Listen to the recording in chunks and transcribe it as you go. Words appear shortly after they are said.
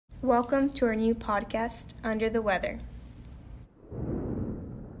Welcome to our new podcast, Under the Weather.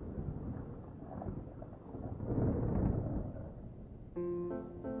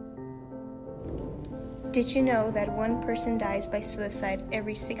 Did you know that one person dies by suicide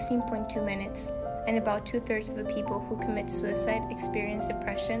every 16.2 minutes, and about 2/3 of the people who commit suicide experience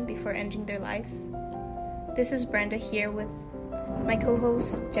depression before ending their lives? This is Brenda here with my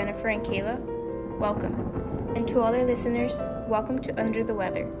co-hosts Jennifer and Kayla. Welcome. And to all our listeners, welcome to Under the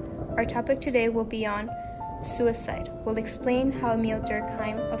Weather. Our topic today will be on suicide. We'll explain how Emile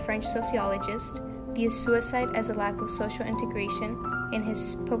Durkheim, a French sociologist, views suicide as a lack of social integration in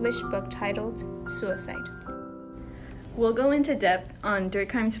his published book titled Suicide. We'll go into depth on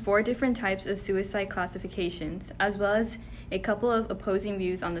Durkheim's 4 different types of suicide classifications, as well as a couple of opposing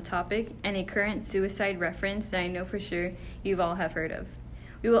views on the topic and a current suicide reference that I know for sure you've all have heard of.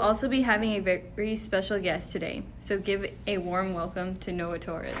 We will also be having a very special guest today, so give a warm welcome to Noah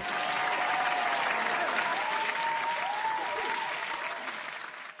Torres.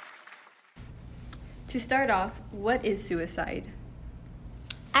 To start off, what is suicide?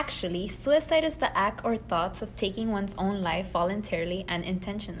 Actually, suicide is the act or thoughts of taking one's own life voluntarily and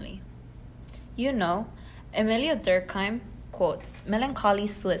intentionally. Emile Durkheim quotes, "Melancholy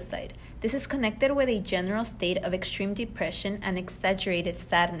suicide. This is connected with a general state of extreme depression and exaggerated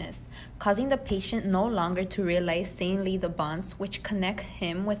sadness, causing the patient no longer to realize sanely the bonds which connect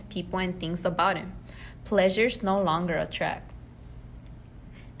him with people and things about him. Pleasures no longer attract."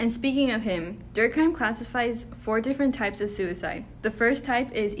 And speaking of him, Durkheim classifies 4 different types of suicide. The first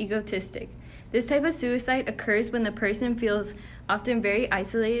type is egotistic. This type of suicide occurs when the person feels often very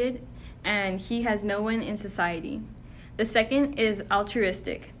isolated and he has no one in society. The second is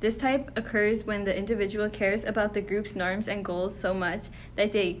altruistic. This type occurs when the individual cares about the group's norms and goals so much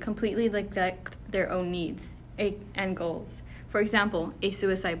that they completely neglect their own needs and goals. For example, a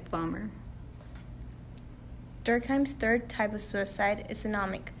suicide bomber. Durkheim's third type of suicide is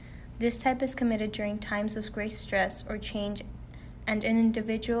anomic. This type is committed during times of great stress or change, and an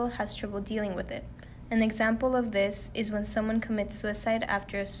individual has trouble dealing with it. An example of this is when someone commits suicide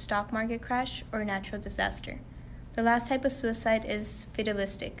after a stock market crash or natural disaster. The last type of suicide is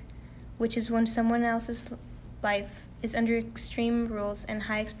fatalistic, which is when someone else's life is under extreme rules and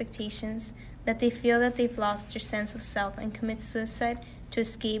high expectations that they feel that they've lost their sense of self and commit suicide to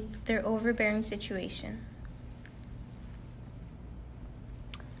escape their overbearing situation.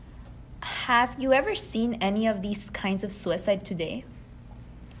 Have you ever seen any of these kinds of suicide today?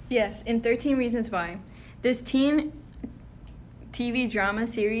 Yes, in 13 Reasons Why. This teen TV drama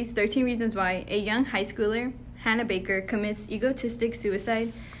series, 13 Reasons Why, a young high schooler, Hannah Baker, commits egotistic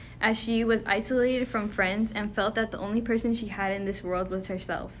suicide as she was isolated from friends and felt that the only person she had in this world was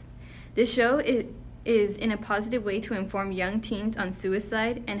herself. This show is in a positive way to inform young teens on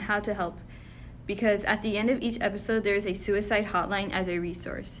suicide and how to help, because at the end of each episode there is a suicide hotline as a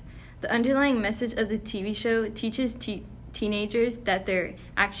resource. The underlying message of the TV show teaches teenagers that their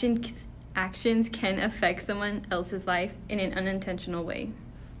actions can affect someone else's life in an unintentional way.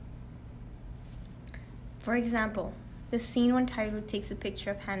 For example, the scene when Tyler takes a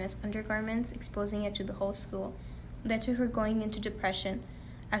picture of Hannah's undergarments, exposing it to the whole school, led to her going into depression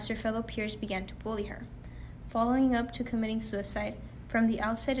as her fellow peers began to bully her. Following up to committing suicide, from the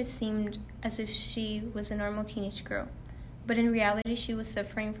outside it seemed as if she was a normal teenage girl, but in reality she was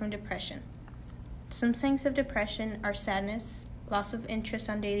suffering from depression. Some signs of depression are sadness, loss of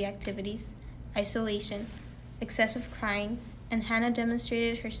interest on daily activities, isolation, excessive crying, and Hannah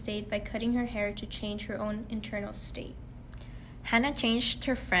demonstrated her state by cutting her hair to change her own internal state. Hannah changed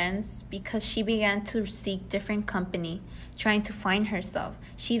her friends because she began to seek different company, trying to find herself.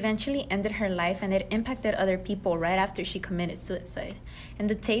 She eventually ended her life, and it impacted other people right after she committed suicide. In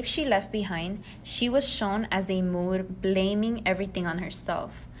the tape she left behind, she was shown as a mood, blaming everything on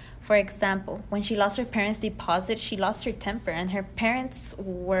herself. For example, when she lost her parents' deposit, she lost her temper, and her parents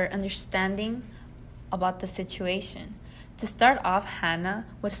were understanding about the situation. To start off, Hannah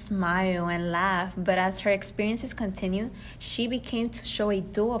would smile and laugh, but as her experiences continued, she began to show a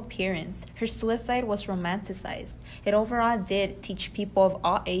dual appearance. Her suicide was romanticized. It overall did teach people of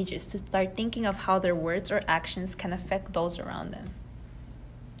all ages to start thinking of how their words or actions can affect those around them.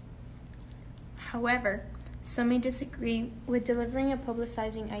 However, some may disagree with delivering a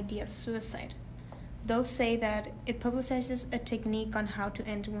publicizing idea of suicide. Those say that it publicizes a technique on how to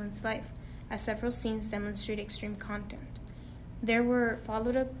end one's life, as several scenes demonstrate extreme content. There were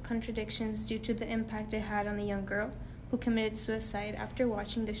followed-up contradictions due to the impact it had on a young girl who committed suicide after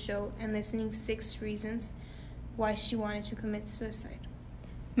watching the show and listening 6 reasons why she wanted to commit suicide.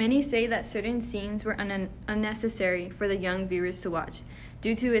 Many say that certain scenes were unnecessary for the young viewers to watch.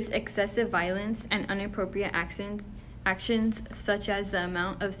 due to its excessive violence and inappropriate actions such as the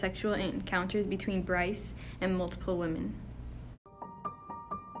amount of sexual encounters between Bryce and multiple women.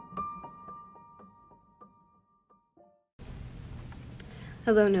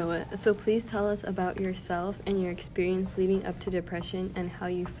 Hello, Noah. So please tell us about yourself and your experience leading up to depression and how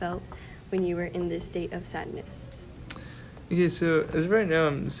you felt when you were in this state of sadness. Okay, so as of right now,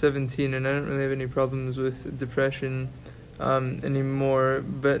 I'm 17 and I don't really have any problems with depression anymore,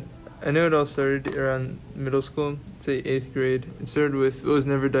 but I know it all started around middle school, say 8th grade. It started with what was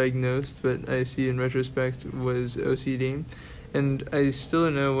never diagnosed, but I see in retrospect was OCD. And I still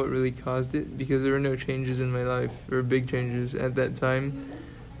don't know what really caused it because there were no changes in my life, or big changes at that time.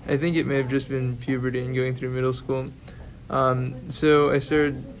 I think it may have just been puberty and going through middle school. So I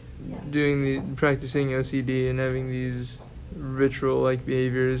started practicing OCD and having these ritual-like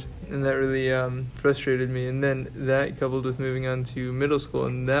behaviors, and that really frustrated me. And then that coupled with moving on to middle school,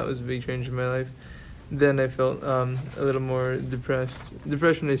 and that was a big change in my life. Then I felt a little more depressed.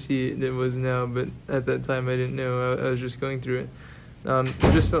 Depression I see it was now, but at that time I didn't know. I was just going through it.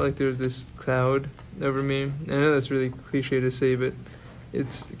 It just felt like there was this cloud over me. I know that's really cliche to say, but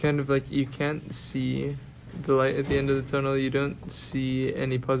it's kind of like you can't see the light at the end of the tunnel. You don't see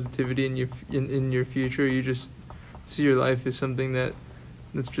any positivity in your future. You just see your life as something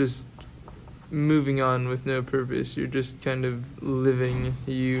that's just moving on with no purpose. You're just kind of living.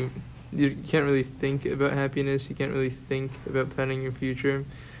 You can't really think about happiness. You can't really think about planning your future.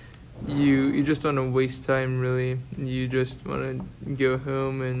 You just want to waste time, really. You just want to go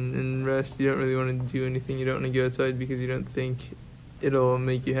home and rest. You don't really want to do anything. You don't want to go outside because you don't think it'll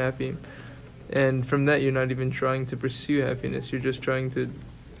make you happy. And from that, you're not even trying to pursue happiness. You're just trying to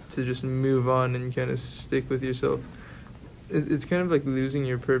just move on and kind of stick with yourself. It's kind of like losing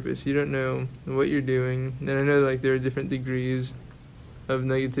your purpose. You don't know what you're doing. And I know like there are different degrees of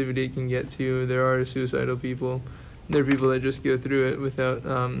negativity it can get to. There are suicidal people. There are people that just go through it without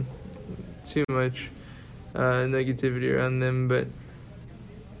too much negativity around them. But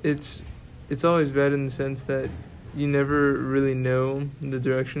it's always bad in the sense that you never really know the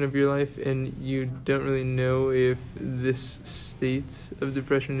direction of your life, and you don't really know if this state of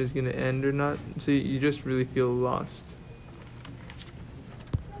depression is going to end or not. So you just really feel lost.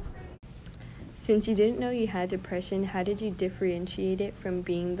 Since you didn't know you had depression, how did you differentiate it from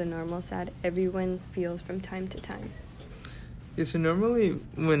being the normal sad everyone feels from time to time? Yeah, so normally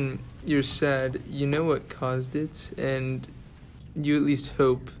when you're sad, you know what caused it, and you at least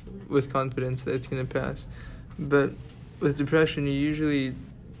hope with confidence that it's going to pass. But with depression, you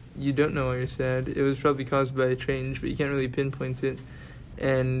don't know why you're sad. It was probably caused by a change, but you can't really pinpoint it,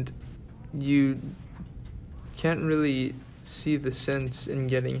 and you can't really see the sense in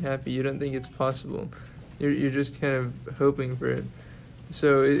getting happy. You don't think it's possible. You're just kind of hoping for it.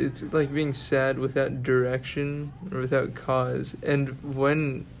 So it's like being sad without direction or without cause. And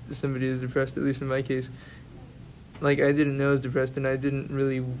when somebody is depressed, at least in my case, like I didn't know I was depressed, and I didn't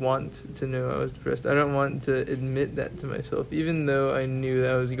really want to know I was depressed. I don't want to admit that to myself, even though I knew that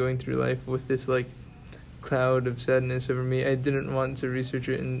I was going through life with this like cloud of sadness over me. I didn't want to research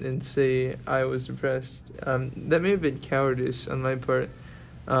it and say I was depressed. That may have been cowardice on my part,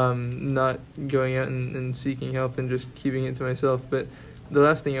 not going out and seeking help and just keeping it to myself. But the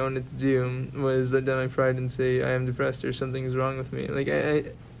last thing I wanted to do was let down my pride and say I am depressed or something is wrong with me. Like I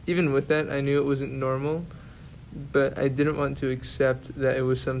even with that, I knew it wasn't normal, but I didn't want to accept that it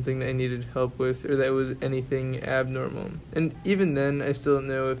was something that I needed help with or that it was anything abnormal. And even then, I still don't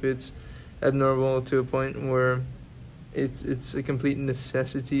know if it's abnormal to a point where it's a complete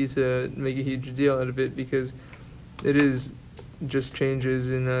necessity to make a huge deal out of it, because it is just changes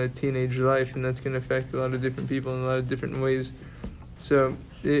in a teenage life, and that's going to affect a lot of different people in a lot of different ways. So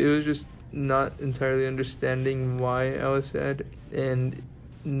it was just not entirely understanding why I was sad, and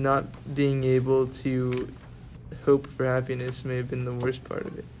not being able to hope for happiness may have been the worst part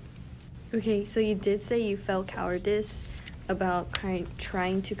of it. Okay, so you did say you felt cowardice about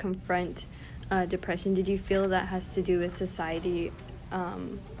trying to confront depression. Did you feel that has to do with society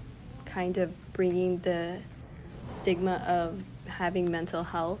kind of bringing the stigma of having mental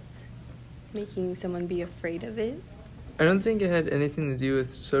health, making someone be afraid of it? I don't think it had anything to do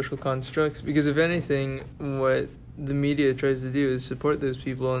with social constructs, because if anything, what the media tries to do is support those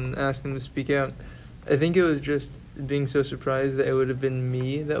people and ask them to speak out. I think it was just being so surprised that it would have been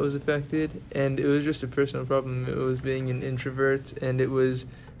me that was affected, and it was just a personal problem. It was being an introvert, and it was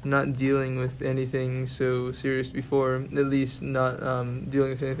not dealing with anything so serious before, at least not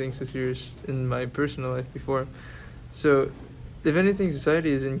dealing with anything so serious in my personal life before. So if anything,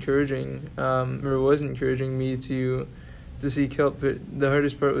 society is encouraging, or was encouraging me to seek help, but the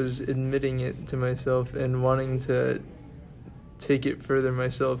hardest part was admitting it to myself and wanting to take it further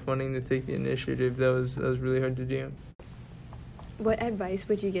myself, wanting to take the initiative. That was really hard to do. What advice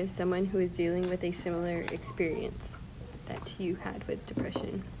would you give someone who is dealing with a similar experience that you had with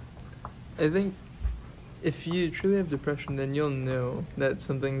depression? I think if you truly have depression, then you'll know that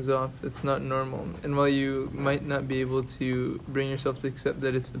something's off, that's not normal. And while you might not be able to bring yourself to accept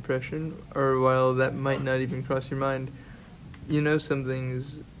that it's depression, or while that might not even cross your mind, you know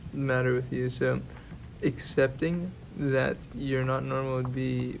something's the matter with you. So accepting that you're not normal would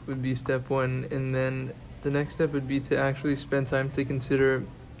be step one, and then the next step would be to actually spend time to consider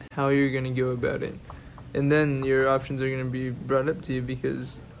how you're going to go about it. And then your options are going to be brought up to you,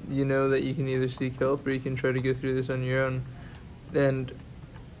 because you know that you can either seek help or you can try to go through this on your own. And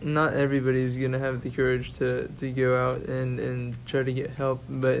not everybody's going to have the courage to go out and try to get help,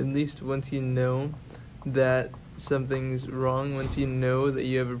 but at least once you know that something's wrong, once you know that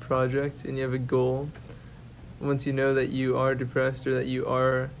you have a project and you have a goal, once you know that you are depressed or that you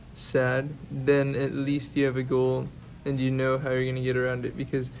are sad, then at least you have a goal and you know how you're going to get around it.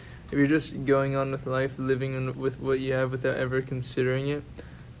 Because if you're just going on with life, living with what you have without ever considering it,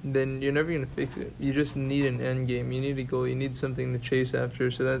 then you're never going to fix it. You just need an end game. You need a goal. You need something to chase after.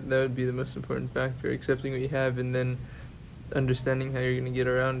 So that would be the most important factor, accepting what you have and then understanding how you're going to get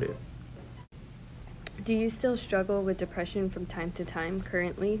around it. Do you still struggle with depression from time to time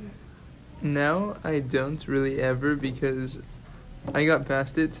currently? Now I don't really ever, because I got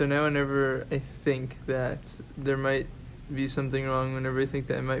past it. So now whenever I think that there might be something wrong, whenever I think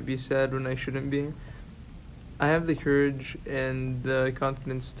that I might be sad when I shouldn't be, I have the courage and the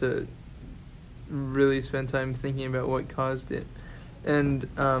confidence to really spend time thinking about what caused it. And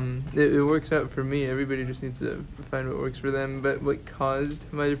it works out for me. Everybody just needs to find what works for them. But what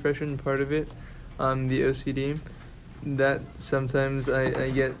caused my depression, part of it, the OCD, that sometimes I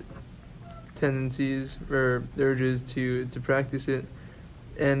get tendencies or urges to practice it.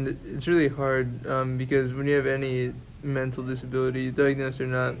 And it's really hard because when you have any mental disability, diagnosed or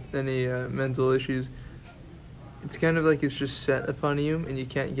not, any mental issues, it's kind of like it's just set upon you and you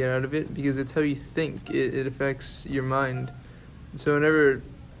can't get out of it, because it's how you think. It affects your mind. So whenever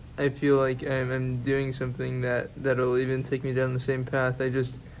I feel like I'm doing something that'll even take me down the same path,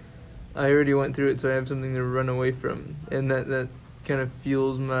 I already went through it, so I have something to run away from, and that kind of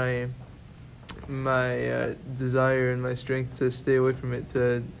fuels my desire and my strength to stay away from it,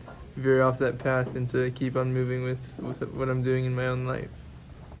 to veer off that path and to keep on moving with what I'm doing in my own life.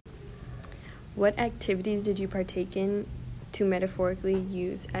 What activities did you partake in to metaphorically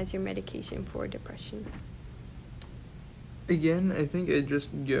use as your medication for depression? Again, I think I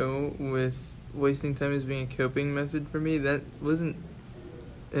just go with wasting time as being a coping method for me. That wasn't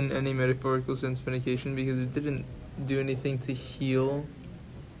in any metaphorical sense medication, because it didn't do anything to heal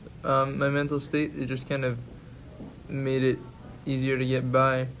my mental state. It just kind of made it easier to get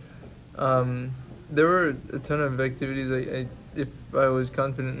by. There were a ton of activities if I was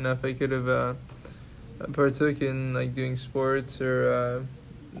confident enough, I could have partook in, like doing sports or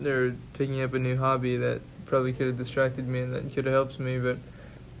picking up a new hobby that probably could have distracted me and that could have helped me, but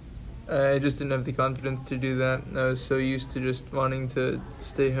I just didn't have the confidence to do that. I was so used to just wanting to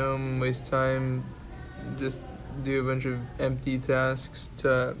stay home, waste time, just do a bunch of empty tasks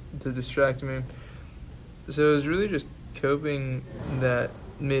to distract me. So it was really just coping that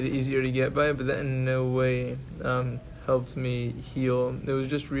made it easier to get by, but that in no way helped me heal. It was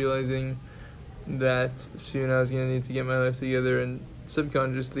just realizing that soon I was going to need to get my life together, and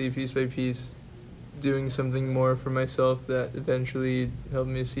subconsciously, piece by piece, doing something more for myself that eventually helped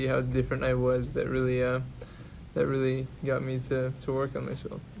me see how different I was. That really got me to work on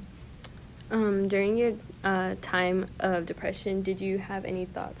myself. During your time of depression, did you have any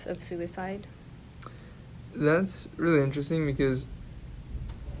thoughts of suicide? That's really interesting, because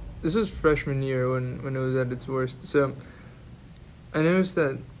this was freshman year when it was at its worst. So I noticed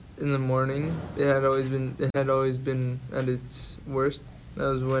that in the morning it had always been at its worst. That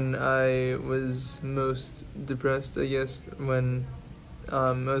was when I was most depressed, I guess, when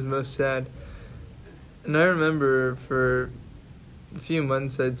I was most sad. And I remember for a few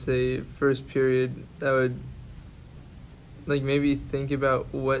months, I'd say, first period, I would maybe think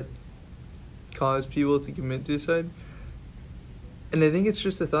about what caused people to commit suicide. And I think it's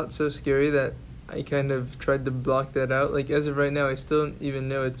just a thought so scary that I kind of tried to block that out. As of right now, I still don't even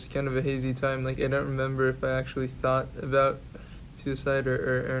know. It's kind of a hazy time. I don't remember if I actually thought about suicide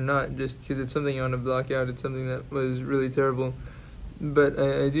or not, just because it's something I want to block out. It's something that was really terrible. But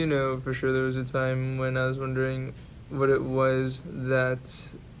I do know for sure there was a time when I was wondering what it was that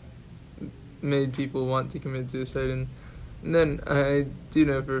made people want to commit suicide. And And then I do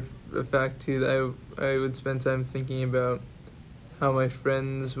know for a fact too that I would spend time thinking about how my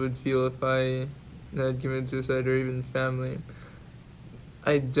friends would feel if I had committed suicide, or even family.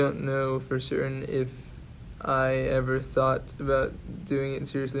 I don't know for certain if I ever thought about doing it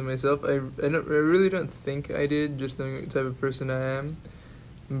seriously myself. I really don't think I did, just knowing what type of person I am.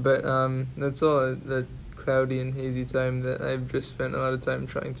 But that's all that cloudy and hazy time that I've just spent a lot of time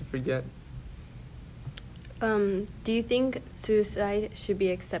trying to forget. Do you think suicide should be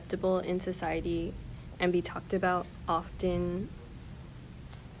acceptable in society and be talked about often?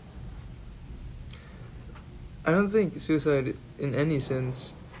 I don't think suicide in any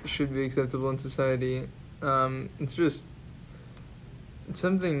sense should be acceptable in society. It's just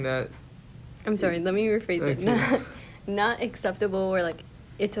something that... I'm sorry, let me rephrase it. Okay. Not acceptable or like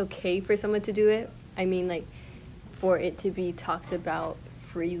it's okay for someone to do it. I mean like for it to be talked about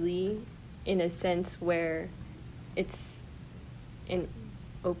freely in a sense where it's an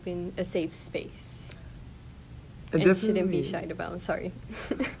open, a safe space. And shouldn't be shied about. Sorry.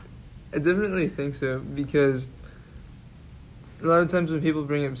 I definitely think so, because a lot of times when people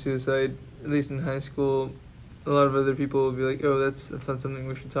bring up suicide, at least in high school, a lot of other people will be like, "Oh, that's not something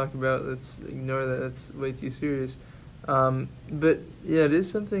we should talk about. Let's ignore that. That's way too serious." But yeah, it is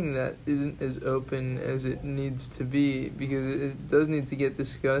something that isn't as open as it needs to be, because it does need to get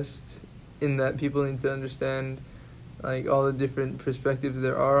discussed, in that people need to understand like all the different perspectives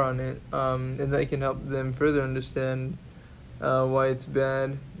there are on it, and that can help them further understand why it's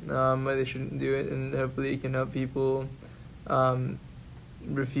bad, why they shouldn't do it, and hopefully it can help people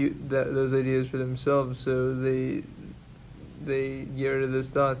refute those ideas for themselves, so they get rid of those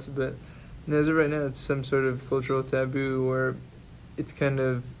thoughts. But as of right now, it's some sort of cultural taboo where it's kind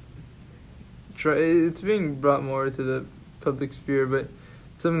of it's being brought more to the public sphere, but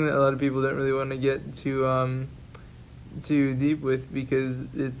it's something that a lot of people don't really want to get too deep with, because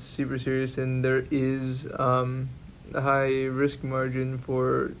it's super serious and there is a high risk margin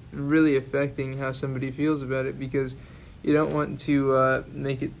for really affecting how somebody feels about it, because you don't want to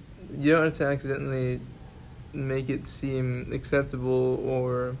accidentally make it seem acceptable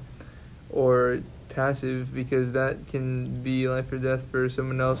or passive, because that can be life or death for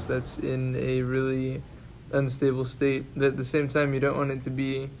someone else that's in a really unstable state. But at the same time, you don't want it to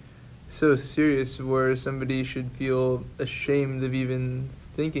be so serious where somebody should feel ashamed of even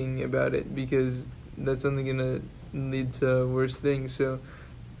thinking about it, because that's only going to lead to worse things. So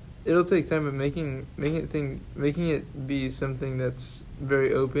it'll take time, but making it be something that's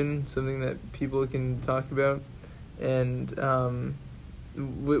very open, something that people can talk about, and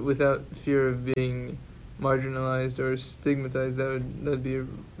without fear of being marginalized or stigmatized, that'd be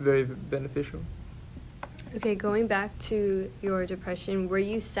very beneficial. Okay, going back to your depression, were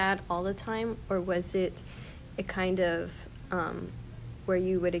you sad all the time, or was it a kind of where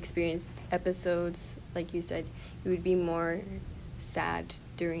you would experience episodes, like you said, you would be more sad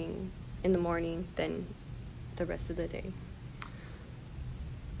in the morning than the rest of the day?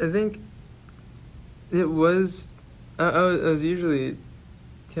 I think it was, I was usually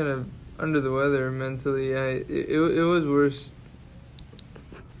kind of under the weather mentally. It was worse.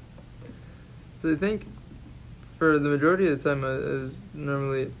 So I think for the majority of the time I was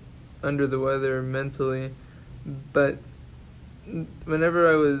normally under the weather mentally, but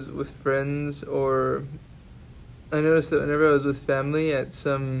whenever I was with friends, or I noticed that whenever I was with family at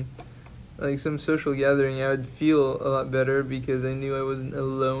some social gathering, I would feel a lot better because I knew I wasn't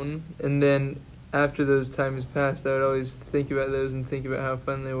alone. And then after those times passed, I would always think about those and think about how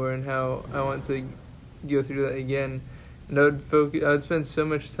fun they were and how I want to go through that again. And I would spend so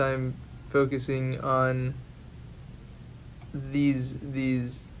much time focusing on these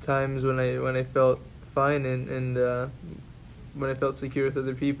times when I felt fine and when I felt secure with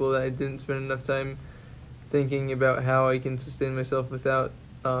other people, that I didn't spend enough time thinking about how I can sustain myself without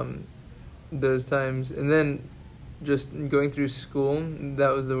those times. And then just going through school, that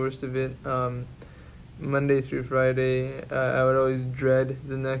was the worst of it. Monday through Friday, I would always dread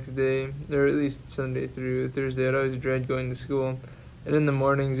the next day, or at least Sunday through Thursday, I'd always dread going to school. And in the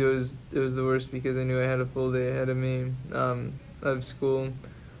mornings, it was the worst because I knew I had a full day ahead of me of school.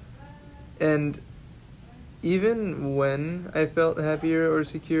 And even when I felt happier or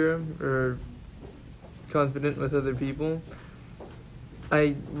secure or confident with other people,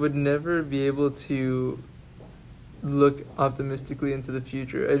 I would never be able to look optimistically into the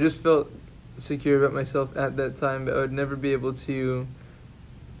future. I just felt secure about myself at that time, but I would never be able to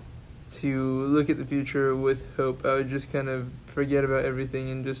look at the future with hope. I would just kind of forget about everything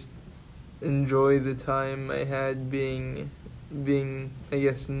and just enjoy the time I had being I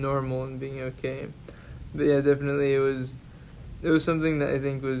guess normal and being okay. But yeah, definitely it was it was something that I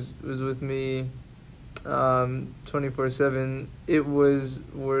think was with me 24/7. It was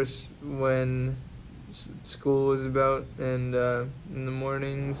worse when school was about and in the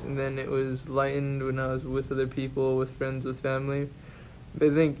mornings, and then it was lightened when I was with other people, with friends, with family.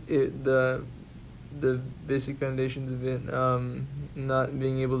 But I think the basic foundations of it, not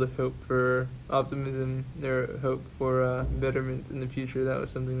being able to hope for optimism or hope for betterment in the future, that was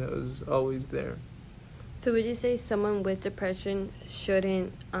something that was always there. So would you say someone with depression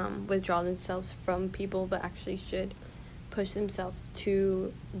shouldn't withdraw themselves from people, but actually should push themselves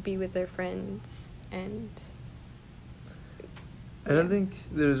to be with their friends? And I don't think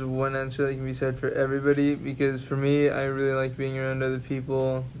there's one answer that can be said for everybody, because for me, I really like being around other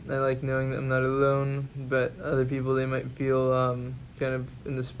people. I like knowing that I'm not alone, but other people, they might feel kind of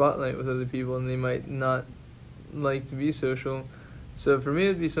in the spotlight with other people, and they might not like to be social. So for me, it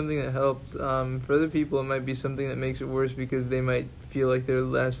would be something that helped. For other people, it might be something that makes it worse, because they might feel like they're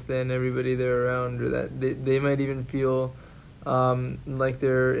less than everybody they're around, or that they might even feel like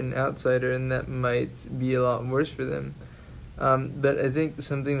they're an outsider, and that might be a lot worse for them. But I think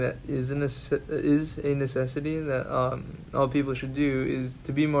something that is a necessity that all people should do is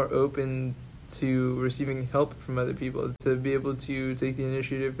to be more open to receiving help from other people, to be able to take the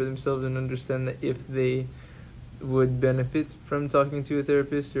initiative for themselves and understand that if they would benefit from talking to a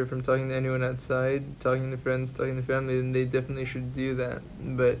therapist or from talking to anyone outside, talking to friends, talking to family, then they definitely should do that.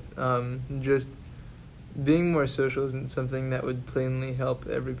 But just being more social isn't something that would plainly help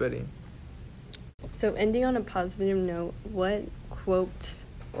everybody. so ending on a positive note, what quote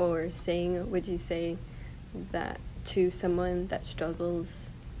or saying would you say that to someone that struggles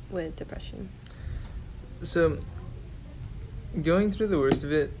with depression? So, going through the worst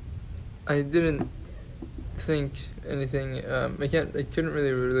of it, I didn't think anything. I couldn't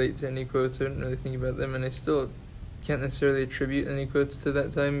really relate to any quotes. I didn't really think about them, and I still can't necessarily attribute any quotes to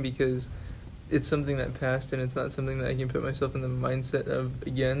that time, because it's something that passed, and it's not something that I can put myself in the mindset of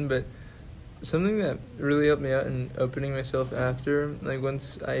again. But something that really helped me out in opening myself after, like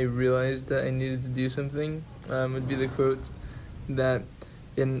once I realized that I needed to do something, would be the quote that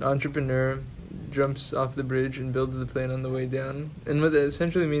an entrepreneur jumps off the bridge and builds the plane on the way down. And what that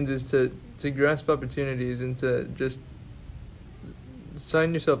essentially means is to grasp opportunities and to just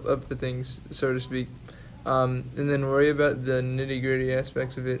sign yourself up for things, so to speak, and then worry about the nitty-gritty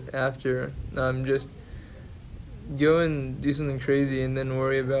aspects of it after. Just go and do something crazy, and then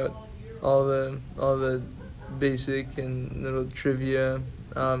worry about all the basic and little trivia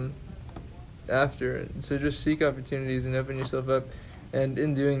after. So just seek opportunities and open yourself up. And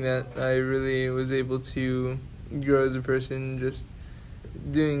in doing that, I really was able to grow as a person, just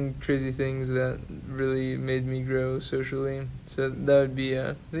doing crazy things that really made me grow socially. So that would be,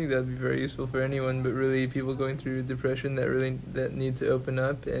 I think that would be very useful for anyone, but really people going through depression that need to open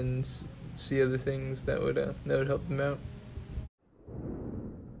up and see other things that would help them out.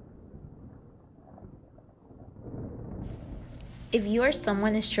 If you or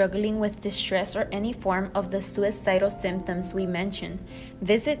someone is struggling with distress or any form of the suicidal symptoms we mentioned,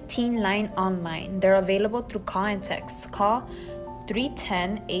 visit Teen Line online. They're available through call and text. Call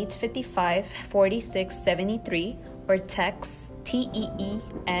 310-855-4673 or text TEEN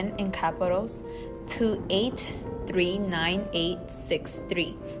in capitals to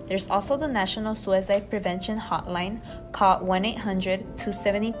 839-863. There's also the National Suicide Prevention Hotline. Call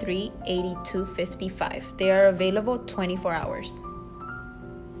 1-800-273-8255. They are available 24 hours.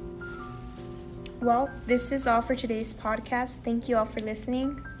 Well, this is all for today's podcast. Thank you all for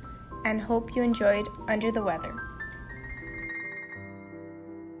listening and hope you enjoyed Under the Weather.